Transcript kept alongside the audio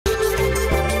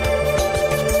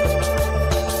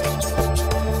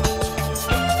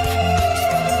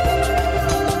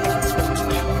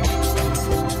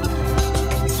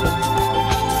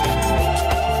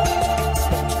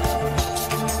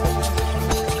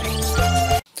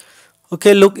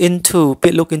Okay, look into ពា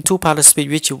ក្យ look into participle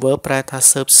វាជា verb ប្រែថា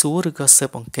serve សួរឬក៏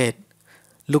serve អង្កេត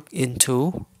look into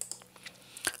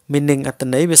meaning អត្ថ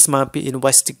ន័យវាស្មើពី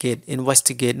investigate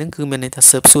ហ្នឹងគឺមានន័យថា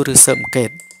serve សួរឬ serve អង្កេ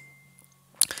ត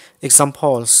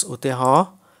examples ឧទាហរណ៍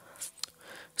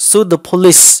should the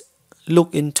police look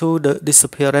into the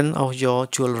disappearance of your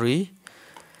jewelry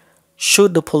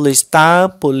should the police តើ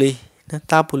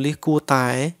police គួរតែ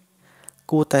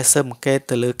serve អង្កេត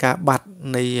ទៅលើការបាត់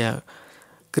នៃ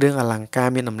គ្រឿងអលង្ការ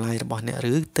មានតម្លៃរបស់អ្នក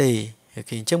ឬទេអូ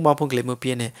ខេអញ្ចឹងបងប្អូនក្លេមើល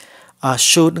ពាក្យនេះ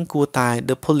should នឹងគួរតែ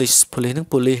the police នឹង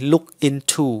police look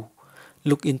into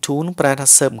នឹងប្រែថា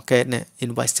serve អង្កេត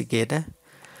investigate ណា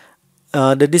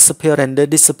the disappearance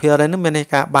នឹងមានន័យ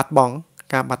ការបាត់ប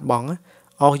ង់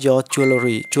of your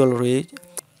jewelry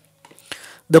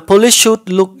the police should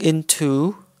look into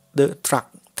the drug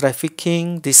trafficking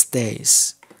these days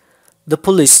the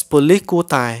police គួរ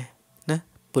តែណា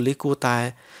police គួរតែ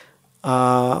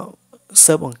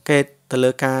serve អង្កេតទៅ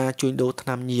លើការជួញដូរថ្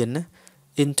នាំញៀនណា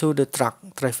into the drug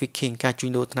trafficking ការជួញ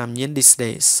ដូរថ្នាំញៀន these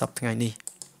days សប្តាហ៍ថ្ងៃនេះ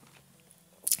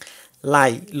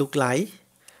look like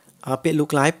ពាក្យ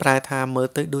look like ប្រែថាមើល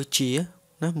ទៅដូចជា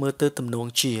ណាមើលទៅទំនង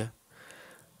ជា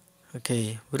អូខេ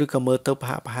ឬក៏មើលទៅប្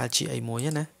រហែលជាអីមួយ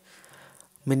ណា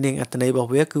meaning អត្ថន័យរបស់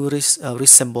វាគឺ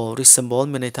resemble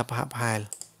មានន័យថាប្រហែល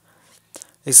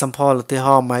example ឧទាហ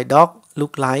រណ៍ my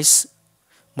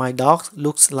dog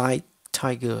looks like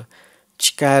tiger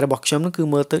ឆ្កែរបស់ខ្ញុំនឹងគឺ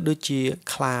មើលទៅដូចជា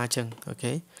ខ្លាអញ្ចឹងអូ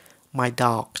ខេ my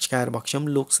dog ឆ្កែរបស់ខ្ញុំ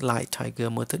looks like tiger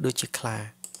មើលទៅដូចជាខ្លា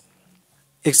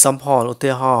example ឧ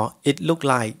ទាហរណ៍ it look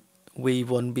like we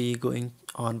won't be going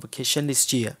on vacation this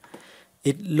year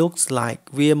it looks like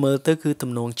វាមើលទៅគឺ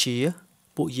ទំនងជា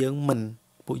ពួកយើង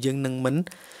នឹងមិន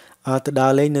ទៅដើ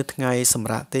រលេងនៅថ្ងៃសម្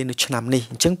រាប់ទេនៅឆ្នាំនេះ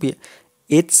អញ្ចឹងពាក្យ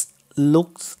it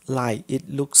looks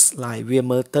like វា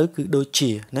មើលទៅគឺដូច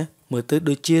ជាណាមើលទៅ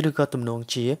ដូចជាឬក៏ទំនង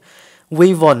ជា we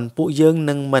won't ពួកយើង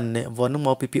នឹងមិន won't នឹងម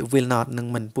កពីពាក្យ will not នឹង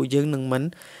មិនពួកយើងនឹងមិន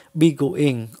be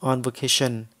going on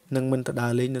vacation នឹងមិនទៅដើ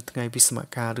រលេងនៅថ្ងៃវិស្សម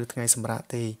កាលឬថ្ងៃសម្រាប់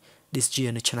ទេ this year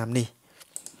នៅឆ្នាំនេះ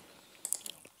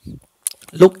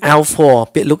look out for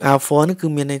ពាក្យ look out for នេះគឺ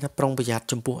មានន័យថាប្រុងប្រយ័ត្ន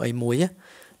ចំពោះអីមួយ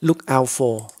look out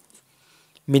for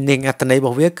meaning អត្ថន័យរប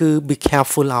ស់វាគឺ be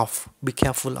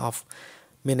careful of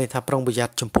មានន័យថាប្រុងប្រយ័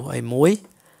ត្នចំពោះអីមួយ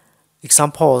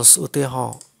examples ឧទាហ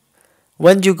រណ៍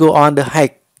when you go on the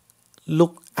hike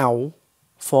look out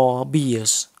for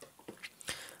bears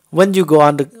when you go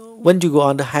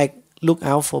on the hike look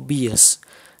out for bears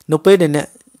នៅពេលដែលអ្នក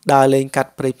ដើរលេងកា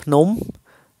ត់ព្រៃភ្នំ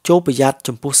ចូលប្រយ័ត្ន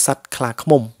ចំពោះសត្វខ្លាឃ្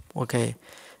មុំអូខេ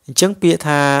អញ្ចឹងពាក្យ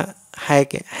ថា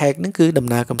hike ហ្នឹងគឺដំ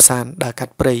ណើរកម្សាន្តដើរកា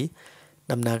ត់ព្រៃ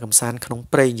ដំណើរកម្សាន្តក្នុង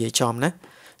ព្រៃនិយាយចំណា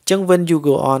អញ្ចឹង when you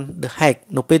go on the hike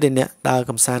នៅពេលដែលអ្នកដើរ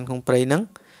កម្សាន្តក្នុងព្រៃហ្នឹង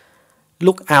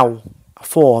look out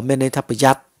for មានន័យថាប្រ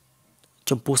យ័ត្ន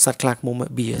ចំពោះសត្វខ្លាឃ្មុំ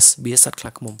bears សត្វខ្លា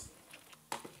ឃ្មុំ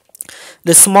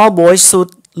the small boys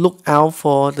should look out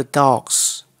for the dogs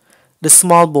the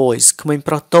small boys ក្មេង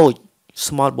ប្រុសតូច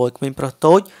small boy ក្មេងប្រុស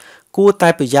តូចគួរតែ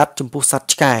ប្រយ័ត្នចំពោះសត្វ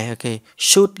ឆ្កែអូខេ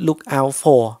should look out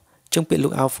for អញ្ចឹងពាក្យ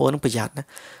look out for នឹងប្រយ័ត្នណា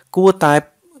គួរតែ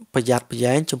ប្រយ័ត្នប្រ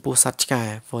យែងចំពោះសត្វឆ្កែ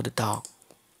for the dog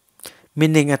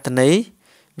meaning អត្ថន័យ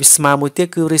វាស្មើមួយទៀត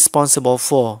គឺ responsible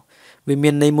for វា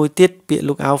មានន័យមួយទៀតពាក្យ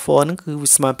look out for ហ្នឹងគឺវា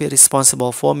ស្មើពាក្យ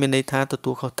responsible for មានន័យថាទ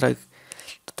ទួលខុសត្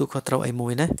រូវអីមួ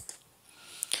យណា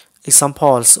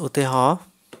examples ឧទាហរណ៍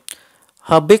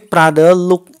her big brother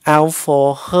look out for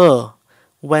her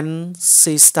when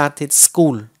she started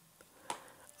school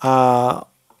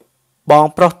បង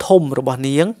ប្រុសធំរបស់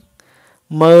នាង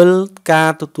មើលកា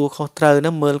រទទួលខុសត្រូវ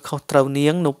ណាមើលខុសត្រូវនា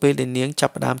ងនៅពេលដែលនាងចា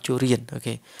ប់ផ្ដើមចូលរៀនអូ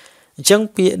ខេអញ្ចឹង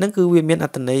ពាក្យហ្នឹងគឺវាមានអ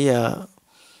ត្ថន័យ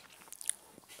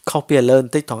ខុសពីឥឡូវប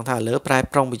ន្តិចត្រង់ថាឥឡូវប្រែ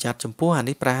ប្រុងប្រយ័ត្នចំពោះអា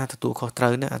នេះប្រែទទួលខុសត្រូ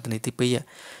វណាអត្ថន័យទី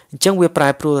2អញ្ចឹងវាប្រែ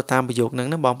ប្រួលទៅតាមប្រយោគហ្នឹង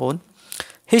ណាបងប្អូន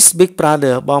his big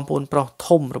brother បងប្អូនប្រុស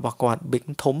ធំរបស់គាត់ big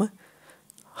ធំ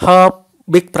her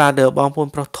big brother បងប្អូន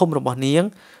ប្រុសធំរបស់នាង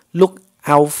look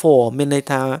out for មានន័យ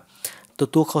ថាទ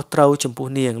ទួលខុសត្រូវចំពោះ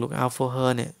នាង look out for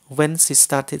her នេះ when she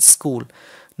started school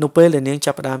នៅពេលដែលនាង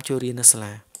ចាប់ផ្ដើមចូលរៀននៅសា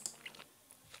លា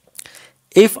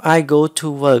if I go to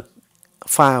work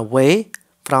far away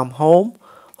from home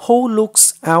who looks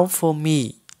out for me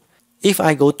if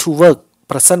I go to work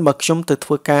ប្រសិនបើខ្ញុំទៅធ្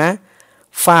វើការ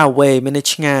far away មានន័យ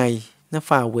ឆ្ងាយណា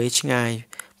far away ឆ្ងាយ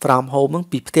from home ហ្នឹង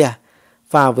ពីផ្ទះ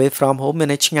far away from home មាន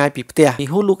ន័យឆ្ងាយពីផ្ទះ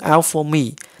who look out for me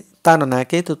តើនរណា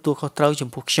គេទទួលខុសត្រូវចំ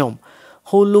ពោះខ្ញុំ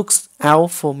who looks out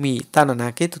for me តើនរណា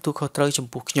គេទទួលខុសត្រូវចំ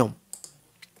ពោះខ្ញុំ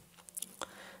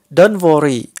don't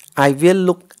worry I will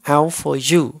look out for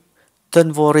you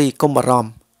don't worry កុំបារម្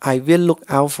ភ I will look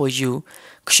out for you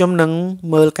ខ្ញុំនឹង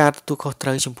មើលការទទួលខុសត្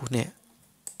រូវចំពោះអ្នក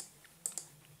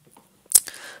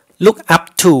look up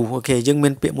to អូខេយើងមា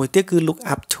នពាក្យមួយទៀតគឺ look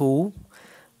up to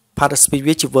participate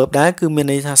វាជា verb ដែរគឺមាន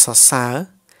ន័យថាសរសើរ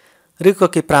ឬក៏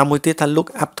គេប្រើមួយទៀតថា look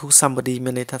up to somebody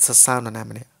មានន័យថាសរសើរនរណា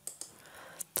ម្នាក់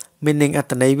meaning អត្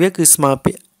ថន័យវាគឺស្មើ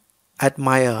ពាក្យ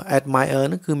admire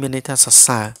ហ្នឹងគឺមានន័យថាសរ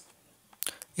សើរ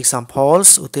examples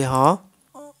ឧទាហរណ៍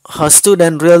her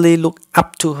student really look up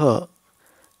to her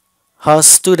her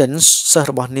students សិស្ស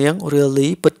របស់នាង really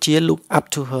ពិតជា look up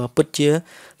to her ពិតជា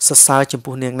សរសើរចំ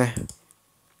ពោះនាងណាស់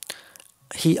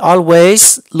he always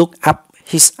look up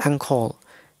his uncle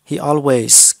he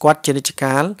always គាត់ជានិច្ច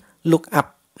កាល look up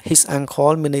his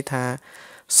uncle មានន័យថា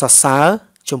សរសើរ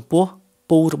ចំពោះ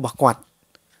ពូរបស់គាត់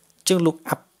អញ្ចឹង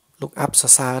look up ស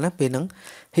រសើរណាពេលហ្នឹង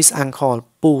his uncle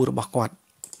ពូរបស់គាត់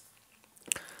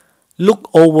look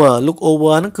over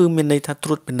ហ្នឹងគឺមានន័យថាត្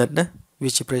រួតពិនិត្យណាវា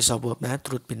ជា phrasal verb ដែរ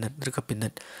ត្រួតពិនិត្យឬក៏ពិនិ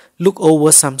ត្យ look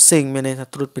over something មានន័យថា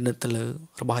ត្រួតពិនិត្យទៅលើ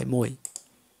របស់ឲ្យមួយ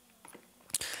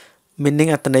meaning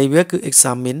អត្ថន័យវាគឺ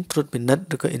examine ត្រួតពិនិត្យ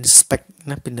ឬក៏ inspect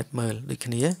ណាពិនិត្យមើលដូច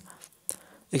គ្នា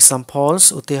examples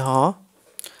ឧទាហរណ៍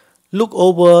look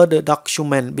over the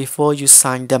document before you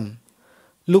sign them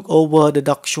look over the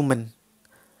document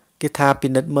គេថាពិ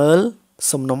និត្យមើល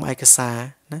សំណុំឯកសារ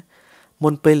ណាមុ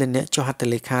នពេលអ្នកចុះហត្ថ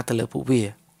លេខាទៅលើពួកវា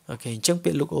អូខេអញ្ចឹងពា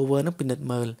ក្យ look over ហ្នឹងពិនិត្យ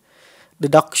មើល the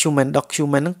document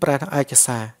ហ្នឹងប្រែថាឯក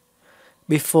សារ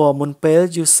before មុនពេល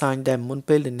you sign them មុន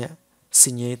ពេលអ្នកស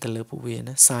ញ្ញេទៅលើពួកវា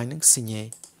ណា sign ហ្នឹងសញ្ញេ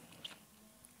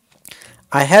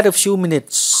I had a few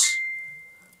minutes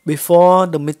before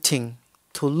the meeting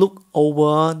to look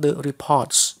over the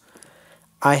reports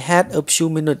I had a few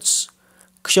minutes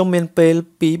ខ្ញុំមានពេល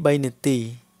2-3នាទី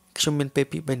ខ្ញុំមានពេល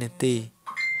2-3នាទី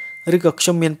ឬក៏ខ្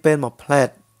ញុំមានពេលមួយផ្លែត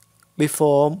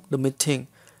before the meeting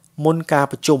មុនការ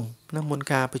ប្រជុំណាមុន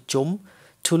ការប្រជុំ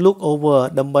to look over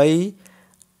ដើម្បី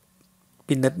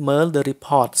ពិនិត្យមើល the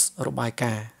reports របាយ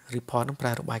ការណ៍ report នឹងប្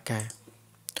រើរបាយការណ៍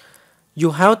you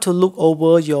have to look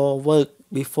over your work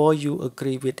before you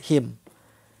agree with him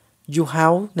you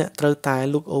have អ្នកត្រូវតែ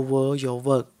look over your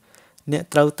work អ្នក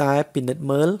ត្រូវតែពិនិត្យ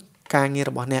មើលការងារ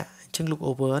របស់អ្នកអញ្ចឹង look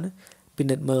over ណាពិ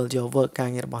និត្យមើល your work ការ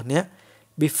ងាររបស់អ្នក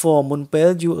before មុនពេល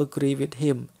you agree with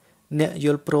him អ្នកយ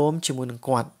ល់ព្រមជាមួយនឹង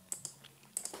គាត់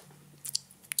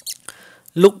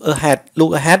look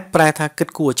ahead ប្រែថាគិត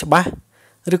គូរច្បាស់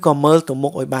ឬក៏មើលទៅមុ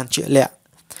ខឲ្យបានជាក់លាក់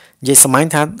និយាយសម្ញ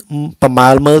ថាប្រមា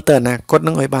លមើលទៅអនាគត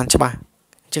នឹងឲ្យបានច្បាស់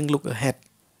អញ្ចឹង look ahead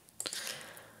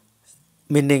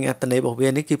meaning អត្ថន័យរបស់វា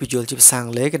នេះគឺបញ្យល់ជាភាសាអង់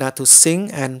គ្លេសគេថា to think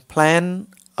and plan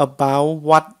about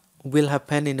what will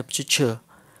happen in the future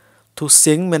to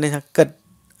think មានន័យថាគិត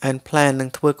and plan នឹង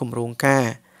ធ្វើគម្រោងការ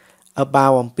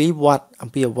about អំពី what អំ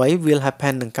ពីអ្វី will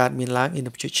happen នឹងកើតមានឡើង in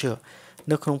the future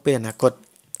នៅក្នុងពេលអនាគត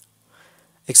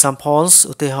examples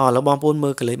ឧទាហរណ៍លោកបងប្អូនមើ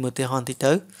លកលេចមើលឧទាហរណ៍បន្តិច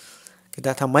ទៅ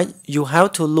គេថាម៉េច you have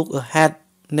to look ahead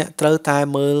អ្នកត្រូវតែ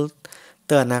មើល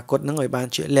ទៅអនាគតនឹងឲ្យបាន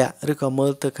ជាក់លាក់ឬក៏មើ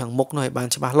លទៅខាងមុខនោះឲ្យបាន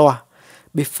ច្បាស់លាស់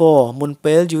before មុន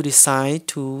ពេល you decide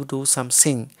to do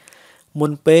something មុ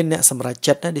នពេលអ្នកសម្រេច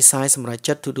ចិត្តណា decide សម្រេច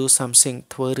ចិត្ត to do something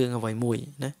ធ្វើរឿងអ្វីមួយ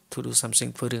ណា to do something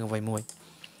ធ្វើរឿងអ្វីមួយ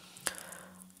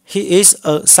he is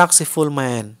a successful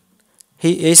man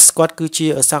he is គាត់គឺជា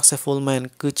a successful man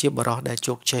គឺជាបរិសុទ្ធដែល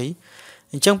ជោគជ័យ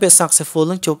អញ្ចឹងពាក្យ successful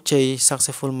នឹងជោគជ័យ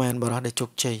successful man បរិសុទ្ធដែលជោ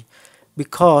គជ័យ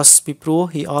because ពីព្រោះ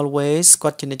he always គា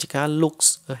ត់ជានិច្ចកាល looks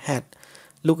ahead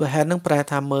look ahead នឹងប្រែ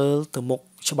ថាមើលទៅមុខ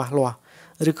ច្បាស់លាស់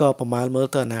ឬក៏ប្រមាលមើល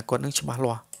ទៅអនាគតនឹងច្បាស់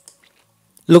លាស់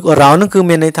look around នឹងគឺ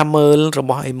មានន័យថាមើលរ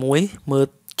បស់អីមួយមើល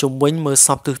ជុំវិញមើលស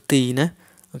ពទិសទីណា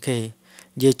អូខេ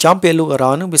និយាយចំពាក្យ look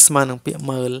around នឹងវាស្មើនឹងពាក្យ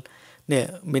មើលនេះ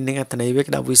មាននឹងអត្ថន័យវា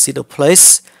គេដាក់ visit a place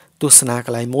ទស្សនាក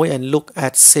ន្លែងមួយ and look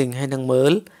at thing ហើយនឹងមើ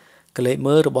លកលេច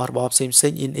មើលរបស់របរផ្សេង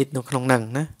ៗ in it នៅក្នុងហ្នឹង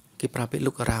ណាគេប្រើពាក្យ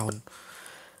look around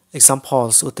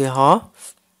examples ឧទាហរណ៍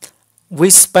we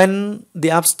spend the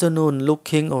afternoon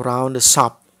looking around the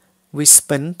shop we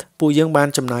spent ពួកយើងបាន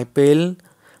ចំណាយពេល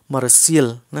មួយរសៀល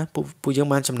ណាពួកយើង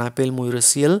បានចំណាយពេលមួយរ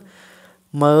សៀល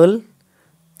មើល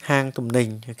ហាងទំនិញ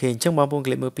អូខេអញ្ចឹងបងប្អូនក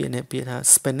លេចមើលពាក្យនេះពាក្យថា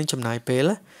spend នឹងចំណាយពេល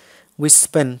we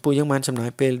spend ពួកយើងបានចំណាយ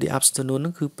ពេល the afternoon នឹ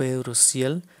ងគឺពេលរសៀ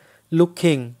ល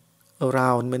looking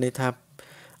around មានន័យថា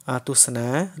ទស្សនា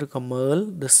ឬក៏មើល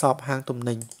the shop ហាងទំ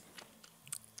និញ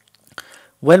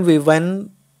when we went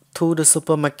to the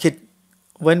supermarket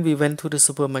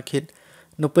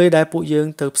នៅពេលដែលពួកយើង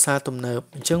ទៅផ្សារទំនើប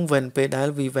អញ្ចឹង when ពេលដែល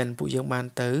we went ពួកយើងបាន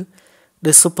ទៅ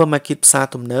the supermarket ផ្សារ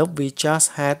ទំនើប we just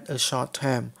had a short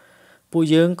time ពួក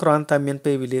យើងគ្រាន់តែមាន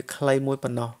ពេលវេលាខ្លីមួយប៉ុ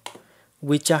ណ្ណោះ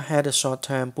we just had a short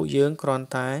time ពួកយើងគ្រាន់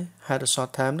តែ had a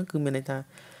short time នោះគឺមានន័យថា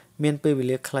មានពេលវេ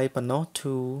លាខ្លីប៉ុណ្ណោះ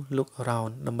to look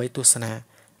around ដើម្បីទស្សនា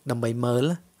ដើម្បីមើល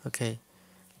អូខេ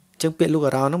អញ្ចឹងពាក្យ look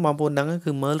around ហ្នឹងបងប្អូនដឹង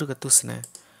គឺមើលឬក៏ទស្សនា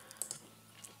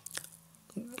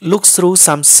look through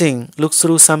something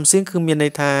គឺមានន័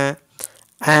យថា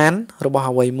អានរបស់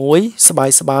អ្វីមួយស្បា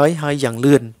យហើយយ៉ាង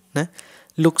លឿនណា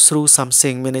look through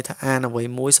something មានន័យថាអានអ្វី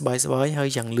មួយស្បាយហើយ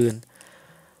យ៉ាងលឿន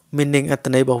meaning អត្ថ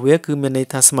ន័យរបស់វាគឺមានន័យ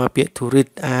ថាស្មើពាក្យ to read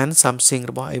អាន something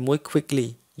របស់អីមួយ quickly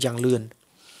យ៉ាងលឿន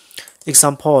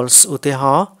examples ឧទាហ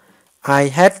រណ៍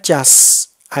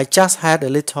I just had a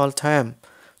little time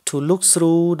to look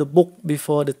through the book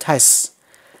before the test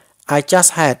I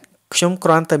just had ខ្ញុំគ្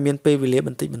រាន់តែមានពេលវេលាប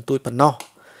ន្តិចបន្តួចប៉ុណ្ណោះ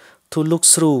to look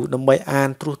through ដើម្បីអាន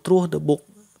ត្រួស the book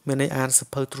មានន័យអានសៀវ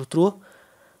ភៅត្រួស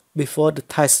before the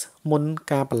test មុន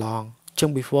ការប្រឡងអញ្ចឹង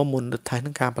before មុន the test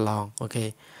នឹងការប្រឡងអូខេ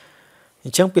អ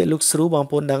ញ្ចឹងពាក្យ look through បង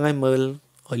ប្អូនដឹងហើយមើល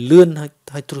ឲ្យលឿន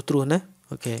ហើយត្រួសណា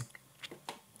អូខេ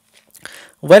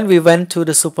When we went to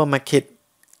the supermarket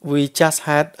we just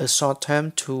had a short time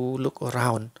to look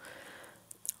around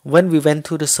When we went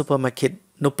to the supermarket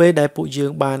នៅពេលដែលពួកយើ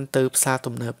ងបានទៅផ្សារ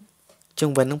ទំនើបអញ្ចឹង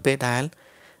when នឹងពេលដែល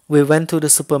we went to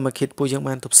the supermarket ពួកយើង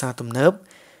បានទៅផ្សារទំនើប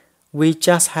we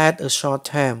just had a short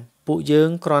time ពួកយើង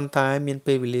គ្រាន់តែមាន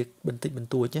ពេលវេលាបន្តិចបន្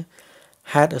តួចណា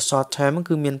had a short time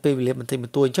គឺមានពេលវេលាបន្តិចប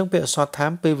ន្តួចអញ្ចឹងពេល a short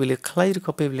time ពេលវេលាខ្លីឬ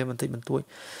ក៏ពេលវេលាបន្តិចបន្តួច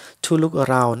to look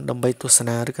around ដើម្បីទស្ស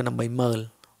នាឬក៏ដើម្បីមើល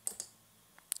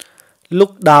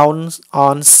look down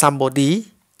on somebody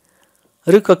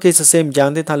ឬក៏គេសរសេរម្យ៉ាង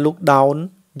ទៀតថា look down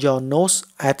your nose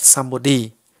at somebody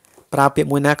ប្រើពាក្យ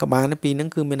មួយណាក៏បានពីរហ្នឹង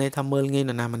គឺមានន័យថាមើលងាយ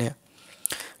នរណាម្នាក់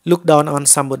look down on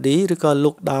somebody ឬក៏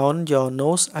look down your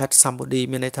nose at somebody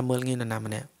មានន័យថាមើលងាយនរណា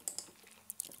ម្នាក់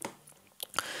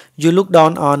You look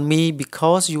down on me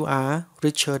because you are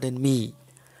richer than me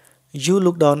You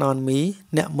look down on me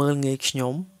អ្នកមើលងាយខ្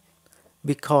ញុំ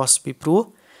because ពីព្រោះ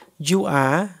you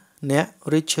are អ្នក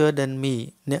richer than me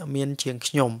អ្នកមានជាង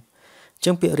ខ្ញុំអញ្ចឹ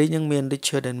ងពាក្យ rich នឹងមាន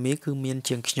richer than me គឺមាន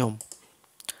ជាងខ្ញុំ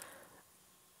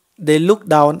They look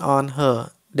down on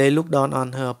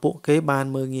her ពួកគេបាន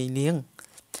មើលងាយនាង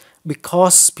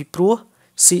because ពីព្រោះ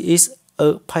she is a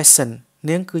peasant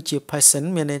នាងគឺជា peasant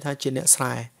មានន័យថាជាអ្នកស្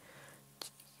រែ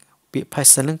ពាក្យ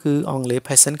peasant ហ្នឹងគឺអង់គ្លេស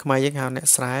peasant ខ្មែរយើងហៅអ្នក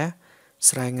ស្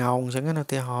រែងោងអញ្ចឹងណាឧ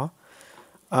ទាហរណ៍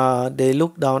they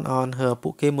look down on her ពួ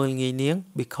កគេមើលងាយនាង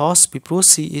because ពីព្រោះ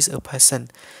she is a peasant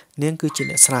នាងគឺជា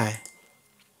អ្នកស្រែ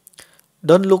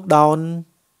Don't look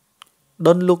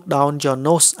down your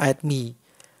nose at me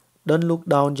Don't look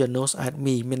down your nose at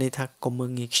me មានន័យថាកុំមើ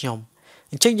លងាយខ្ញុំ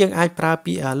អញ្ចឹងយើងអាចប្រើ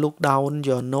ពាក្យ look down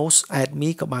your nose at me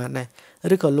ក៏បានដែរ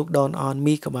ឬក៏ look down on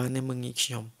me ក៏បានដែរមើលងាយខ្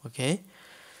ញុំអូខេ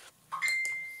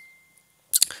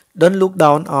Don't look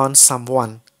down on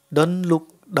someone Don't look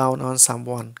down on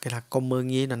someone គេថាកុំមើល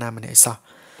ងាយនរណាម្នាក់សោះ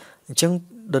អញ្ចឹង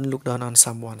Don't look down on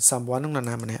someone នឹងនរ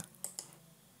ណាម្នាក់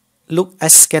Look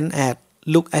askance at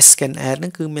ហ្នឹ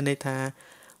ងគឺមានន័យថា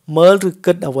មើលឬ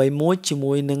គិតអ្វីមួយជា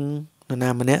មួយនឹងនរណា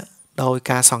ម្នាក់ដោយ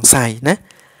ការសង្ស័យណា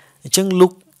អញ្ចឹង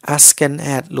look askance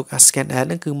at ហ្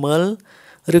នឹងគឺមើល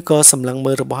ឬក៏សម្លឹង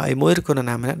មើលរបស់អីមួយឬក៏នរ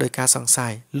ណាម្នាក់ដោយការសង្ស័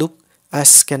យ look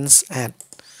askance at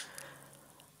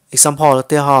Example ឧ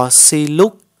ទាហរណ៍ She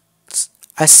looked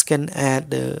askance at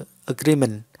the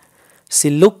agreement She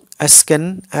looked askance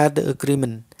at the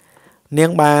agreement នា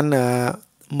ងបាន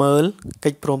មើលកិ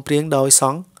ច្ចព្រមព្រៀងដោយស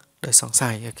ង្ស័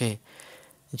យអូខេ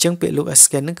អញ្ចឹងពាក្យ look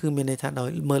askance ហ្នឹងគឺមានន័យថាដោយ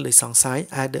មើលដោយសង្ស័យ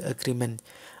at the agreement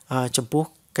ចំពោះ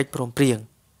កិច្ចព្រមព្រៀង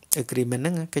agreement ហ្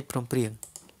នឹងកិច្ចព្រមព្រៀង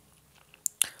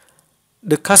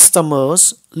The customers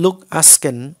look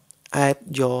askance at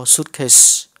your suitcase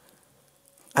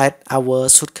at our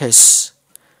suitcase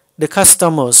The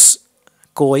customers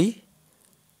គួយ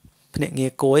ភ្នាក់ងា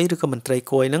រគួយឬក៏មន្ត្រី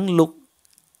គួយហ្នឹង look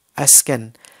askance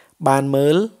បានមើ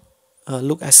ល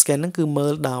look askance ហ្នឹងគឺមើ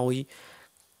លដោយ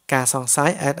ការសង្ស័យ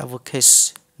at our case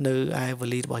នៅឯវ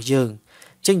លីរបស់យើង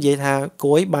អញ្ចឹងនិយាយថា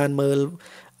គួយបានមើល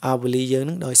វលីយើងហ្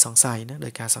នឹងដោយសង្ស័យណាដោ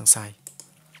យការសង្ស័យ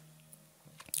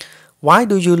Why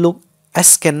do you look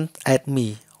askance at me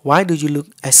Why do you look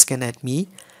askance at me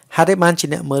ហេតុអីបានជា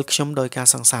អ្នកមើលខ្ញុំដោយការ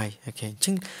សង្ស័យអូខេអញ្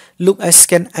ចឹង look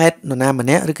askance at នរណាម្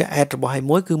នាក់ឬក៏ at របស់ឯ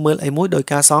មួយគឺមើលឯមួយដោយ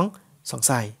ការសង្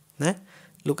ស័យណា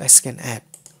look askance at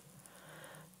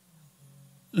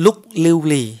look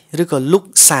lively ឬក៏ look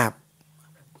sharp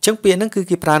អញ្ចឹងពាក្យហ្នឹងគឺ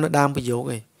គេប្រើនៅដើមប្រយោគ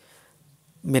ឯង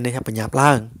មានន័យថាបញ្ញាប់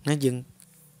ឡើងណាយើង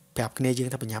ប្រាប់គ្នាយើង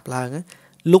ថាបញ្ញាប់ឡើង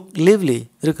look lively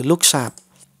ឬក៏ look sharp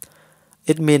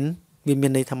it mean វាមា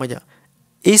នន័យថាម៉េច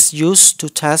is used to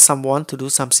tell someone to do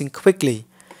something quickly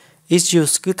is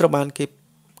used គឺត្រូវបាន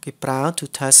គេប្រើ to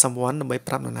tell someone ដើម្បី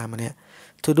ប្រាប់នរណាម្នាក់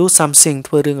to do something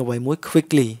ធ្វើរឿងអ្វីមួយ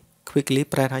quickly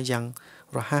ប្រែថាយ៉ាង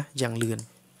រហ័សយ៉ាងលឿន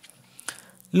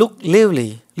look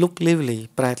lively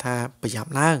ប្រែថាប្រញាប់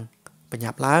ឡើង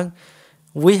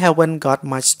we haven't got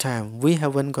much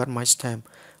time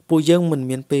ពួកយើងមិន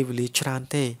មានពេលវេលាច្រើន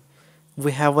ទេ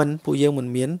we haven't ពួកយើងមិន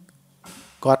មាន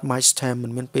got much time មិ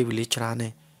នមានពេលវេលាច្រើនទេ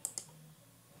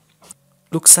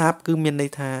look sharp គឺមានន័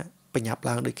យថា បញ្ញត្តិ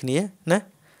ឡើងដូចគ្នាណា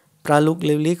ប្រើ look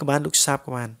លាវលីក៏បាន look sharp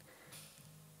ក៏បាន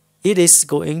it is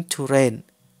going to rain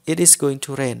it is going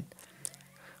to rain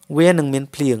វានឹងមាន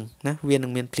ភ្លៀងណាវានឹ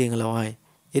ងមានភ្លៀងឥឡូវហើយ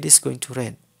it is going to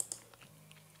rain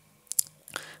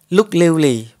look លាវ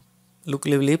លី look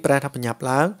លាវលីប្រើថាបញ្ញត្តិ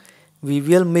ឡើង we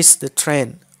will miss the train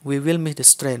we will miss the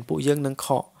train ពួកយើងនឹងខ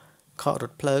ករ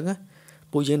ថភ្លើងណា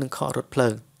ពួកយើងនឹងខករថភ្លើ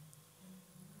ង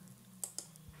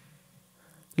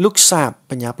look sharp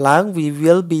បញ្ញត្តិឡើង we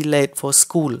will be late for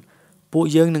school ពួក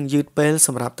យើងនឹងយឺតពេលស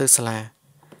ម្រាប់ទៅសាលា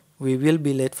we will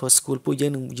be late for school ពួកយើ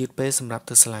ងនឹងយឺតពេលសម្រាប់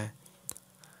ទៅសាលា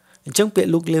អញ្ចឹងពាក្យ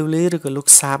look លាវលីឬក៏ look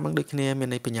sharp ហ្នឹងដូចគ្នាមាន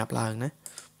ន័យបញ្ញត្តិឡើងណា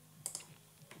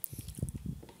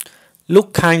look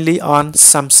kindly on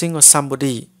something or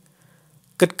somebody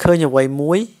គិតឃើញអ្វី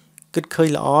មួយគិតឃើញ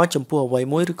ល្អចំពោះអ្វី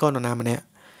មួយឬក៏នរណាម្នាក់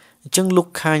អញ្ចឹង look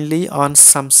kindly on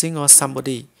something or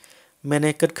somebody មាន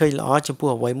ន័យគិតឃើញល្អចំពោះ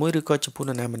អ្វីមួយឬក៏ចំពោះ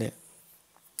នរណាម្នាក់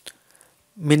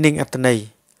meaning អត្ថន័យ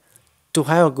to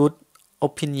have a good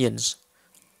opinions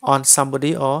on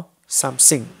somebody or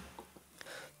something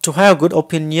to have a good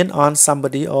opinion on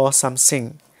somebody or something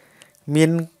មា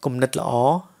នគំនិតល្អ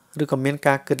ឬក៏មាន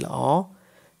ការគិតល្អ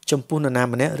ចំពោះនរណា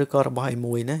ម្នាក់ឬក៏របស់ឯ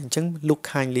មួយណាអញ្ចឹង look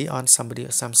kindly on somebody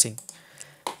or something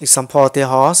example ឧទា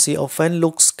ហរណ៍ she often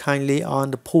looks kindly on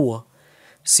the poor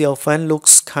she often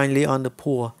looks kindly on the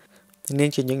poor នាង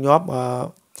ជាញឹកញាប់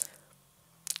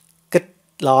គិត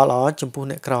ល្អចំពោះ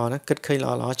អ្នកក្រណាគិតឃើញល្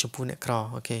អចំពោះអ្នកក្រ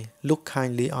អូខេ look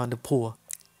kindly on the poor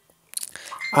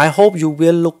I hope you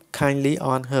will look kindly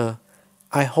on her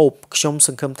I hope ខ្ញុំស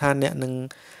ង្ឃឹមថាអ្នកនឹង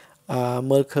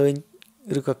មើលឃើញ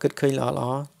ឬក៏គិតឃើញល្អ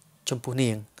ចំពោះនា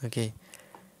ងអូខេ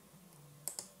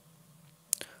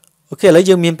អូខេឥឡូវ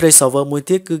យើងមាន phrasal verb មួយ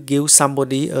ទៀតគឺ give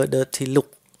somebody a dirty look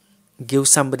give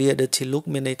somebody a dirty look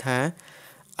មានន័យថា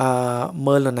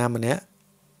មើលនរណាម្នាក់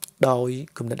ដោយ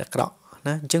គំនិតអាក្រក់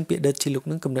ណាអញ្ចឹងពាក្យ dirty look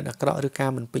ហ្នឹងគំនិតអាក្រក់ឬការ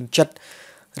មិនពេញចិត្ត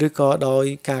ឬក៏ដោយ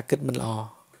ការគិតមិនល្អ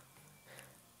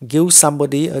give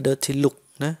somebody a dirty look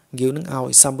ណា give នឹងឲ្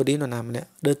យ somebody នរណាម្នាក់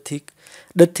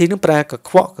dirty នឹងប្រើក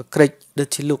ខ្វក់កក្រិច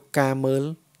dirty look ការមើល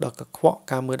ដល់កខ្វក់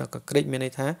ការមើលដល់កក្រិចមានន័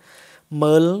យថា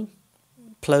មើល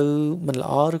ផ្លូវមិនល្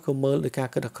អឬក៏មើលដោយការ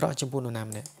គិតអាក្រក់ចំពោះនរណា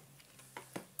ម្នាក់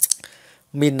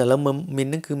mean ឥឡូវ mean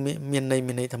ហ្នឹងគឺមាន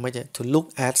ន័យថាម៉េច to look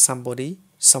at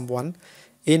someone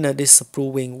in a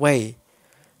disapproving way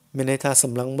មានន័យថាស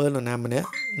ម្លឹងមើលនរណាម្នាក់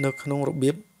នៅក្នុងរ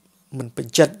បៀបមិនពេញ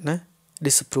ចិត្តណា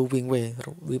disapproving way រ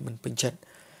បៀបមិនពេញចិត្ត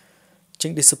អញ្ចឹ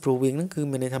ង disapproving ហ្នឹងគឺ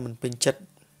មានន័យថាមិនពេញចិត្ត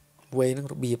way ហ្នឹង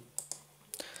របៀប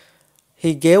he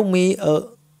gave me a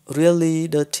really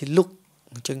dirty look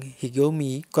អញ្ចឹង he gave me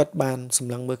គាត់បានស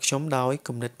ម្លឹងមើលខ្ញុំដោយ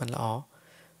គំនិតមិនល្អ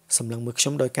សម្លឹងមើលខ្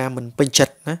ញុំដោយការមិនពេញចិ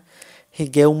ត្តណា he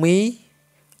gave me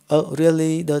a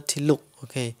really dirty look អូ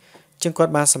ខេអញ្ចឹងគា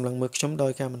ត់បានសម្លឹងមើលខ្ញុំដោ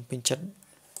យការមិនពេញចិត្ត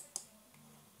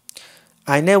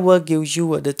I never give you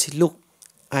a dirty look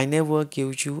I never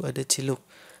give you a dirty look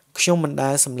ខ្ញុំមិនដែ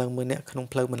លសម្លឹងមើលអ្នកក្នុង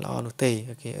ផ្លូវមិនល្អនោះទេ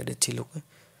អូខេ a dirty look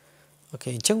អូខេ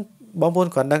អញ្ចឹងបងប្អូន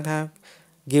គាត់ដឹងថា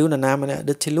give នរណាម្នាក់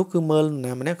dirty look គឺមើលនរ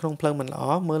ណាម្នាក់ក្នុងផ្លូវមិនល្អ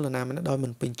មើលនរណាម្នាក់ដោយមិ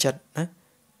នពេញចិត្តណា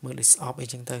មើលដូចស្អប់អី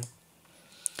ចឹងទៅ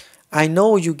I know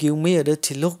you give me a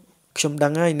dirty look ខ្ញុំដឹ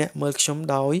ងហើយអ្នកមើលខ្ញុំ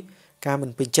ដោយការមិន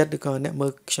ពេញចិត្តឬក៏អ្នកមើ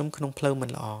លខ្ញុំក្នុងផ្លូវមិន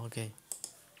ល្អអូខេ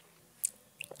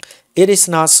It is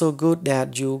not so good that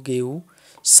you give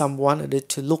someone a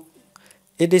dirty look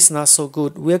It is not so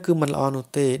good វាគឺមិនល្អនោះ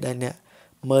ទេដែលអ្នក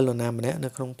មើលនរណាម្នាក់នៅ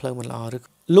ក្នុងផ្លូវមិនល្អឬ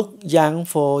Look young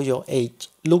for your age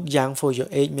Look young for your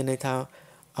age មានន័យថា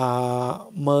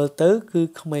មើលទៅគឺ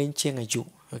ក្មេងជាងអាយុ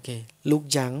អូខេ Look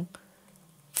young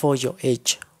for your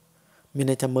age មាន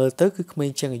ន័យថាមើលទៅគឺក្មេង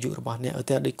ជាងអាយុរបស់អ្នកឧ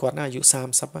ទាហរណ៍ដូចគាត់អាយុ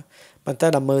30ប៉ុន្តែ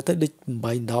ដល់មើលទៅដូច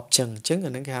8 10ចឹងអញ្ចឹង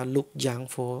អាហ្នឹងគេហៅ look young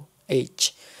for age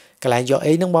កន្លែង your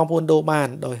age ហ្នឹងបងប្អូនដូរបាន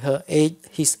ដោយ her age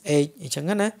his age អញ្ចឹង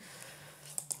ណា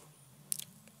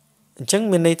អញ្ចឹង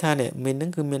មានន័យថានេះមានហ្នឹ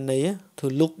ងគឺមានន័យ to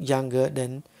look younger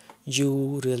than you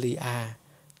really are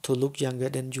to look younger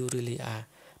than you really are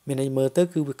មានន័យមើលទៅ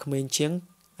គឺវាក្មេងជាង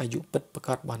អាយុពិតប្រាក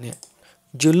ដរបស់អ្នក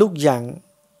you look young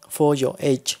for your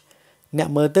age អ្នក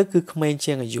មើលទៅគឺក្មេង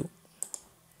ជាងអាយុ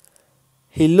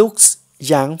He looks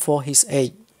young for his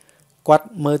age គាត់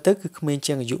មើលទៅគឺក្មេង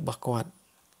ជាងអាយុរបស់គាត់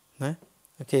ណា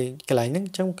អូខេកន្លែងហ្នឹង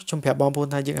ខ្ញុំប្រាប់បងប្អូន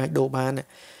ថាយើងអាចដូរបាន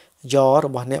your រ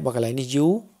បស់អ្នកបើកន្លែងនេះ you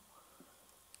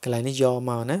កន្លែងនេះ your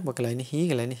មកណាបើកន្លែងនេះ he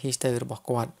កន្លែងនេះ his ទៅរបស់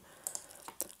គាត់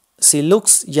She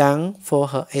looks young for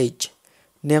her age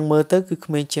នាងមើលទៅគឺ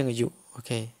ក្មេងជាងអាយុអូ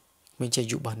ខេក្មេងជាង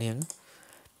អាយុរបស់នាង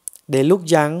They look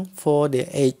young for their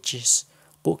ages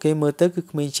ពួកគេមើលទៅគឺ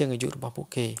ក្មេងជាងអាយុរបស់ពួក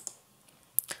គេ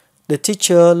The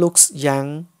teacher looks young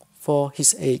for his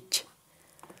age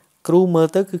គ្រូមើល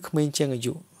ទៅគឺក្មេងជាងអា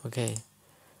យុអូខេ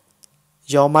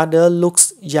Your mother looks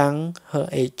young her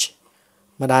age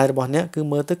ម្ដាយរបស់អ្នកគឺ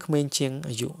មើលទៅក្មេងជាង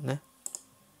អាយុណា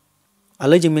ឥ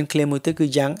ឡូវយើងមាន claim មួយទៀតគឺ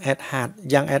young at heart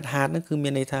young at heart ហ្នឹងគឺមា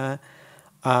នន័យថា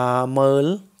មើល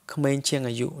ក្មេងជាង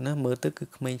អាយុណាមើលទៅគឺ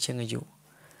ក្មេងជាងអាយុ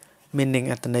meaning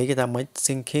អត្ថន័យគេថាម៉េច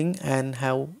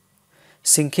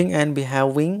thinking and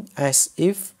behaving as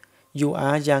if you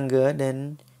are younger than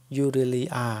you really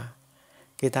are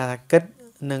គេថាគិត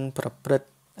និងប្រព្រឹត្ត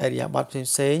ឥរិយាបថ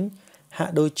ផ្សេងៗហា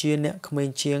ក់ដូចជាអ្នកក្មេង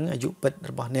ជាងអាយុពិត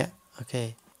របស់អ្នកអូខេ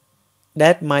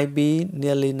That might be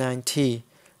nearly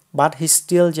 90 but he's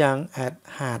still young at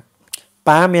heart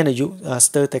ប៉ាមានអាយុ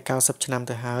ស្ទើរតែ90ឆ្នាំ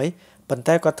ទៅហើយប៉ុន្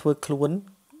តែគាត់ធ្វើខ្លួន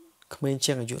ក្មេង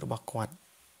ជាងអាយុរបស់គាត់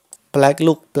black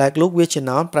look វាជា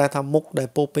ណនប្រែថាមុខដែល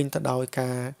ពោពេញទៅដោយកា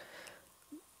រ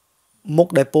មុខ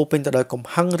ដែលពោពេញទៅដោយកំ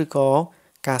ហឹងឬក៏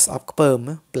ការស្អប់ខ្ពើម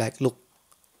black look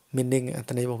meaning អត្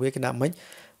ថន័យរបស់វាគេដាក់ម៉េច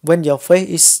when your face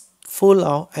is full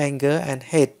of anger and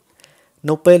hate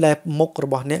នៅពេលដែលមុខរ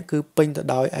បស់អ្នកគឺពេញទៅ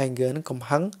ដោយ anger និងកំ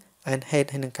ហឹង and hate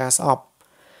ហើយនឹងការស្អប់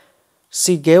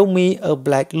she gave me a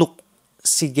black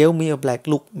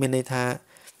look មានន័យថា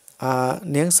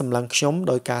នាងសម្លឹងខ្ញុំ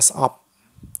ដោយការស្អប់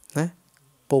ណា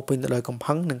ពោពេញទៅដោយកំ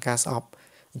ហឹងនិងការស្អប់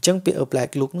អញ្ចឹងពាក្យ a black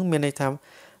look នឹងមានន័យថា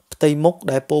ផ្ទៃមុខ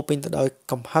ដែលពោពេញទៅដោយ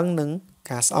កំហឹងនិង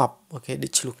ការស្អប់អូខេដូ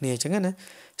ចឆ្លុះគ្នាអញ្ចឹងណា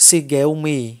she gave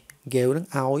me gave នឹង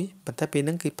ឲ្យប៉ុន្តែពេលហ្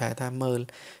នឹងគឺប្រែថាមើល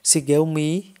she gave me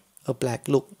a black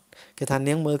look គេថា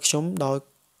នាងមើលខ្ញុំដោយ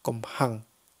កំហឹង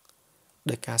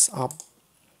ដោយការស្អប់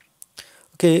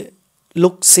អូខេ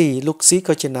look see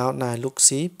ក៏ជា noun ដែរ look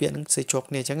see ពាក្យហ្នឹងសេជាប់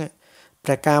គ្នាអញ្ចឹងប្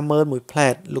រែការមើលមួយផ្លែ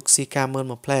ត look see ការមើល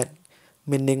មួយផ្លែត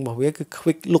meaning របស់វាគឺ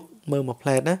quick look មើលមួយផ្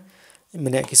លែតណា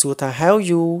ម្នាក់គេសួរថា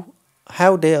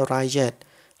how they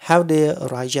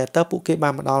arrive yet តើពួកគេបា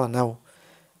នមកដល់ហើយនៅ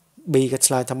B ក៏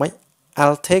ឆ្លើយថាម៉េច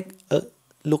I'll take a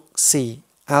look see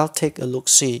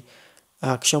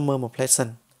ខ្ញុំមើលមួយផ្លែតសិន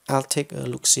I'll take a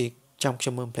look see ចាំខ្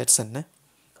ញុំមើលមួយផ្លែតសិនណា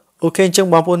អូខេអញ្ចឹង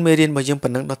បងប្អូនមេរៀនរបស់យើងប៉ុ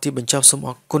ណ្ណឹងដល់ទីបញ្ចប់សូមអ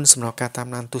រគុណសម្រាប់ការតាម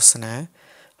ដានទស្សនា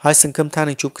ហើយសង្ឃឹមថា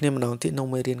នឹងជួបគ្នាម្ដងទៀតនៅ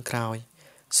មេរៀនក្រោយ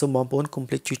សូមបងប្អូនកុំ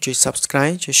ភ្លេចជួយ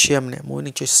Subscribe ជួយ Share ម្នាក់មួយ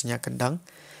និងជួយសញ្ញាកណ្ដឹង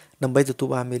ដើម្បីទទួល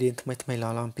បានមេរៀនថ្មីៗ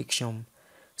ឡើងពីខ្ញុំ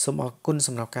សូមអរគុណស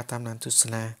ម្រាប់ការតាមដានទស្ស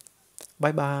នាបា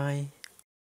យបា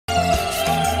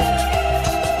យ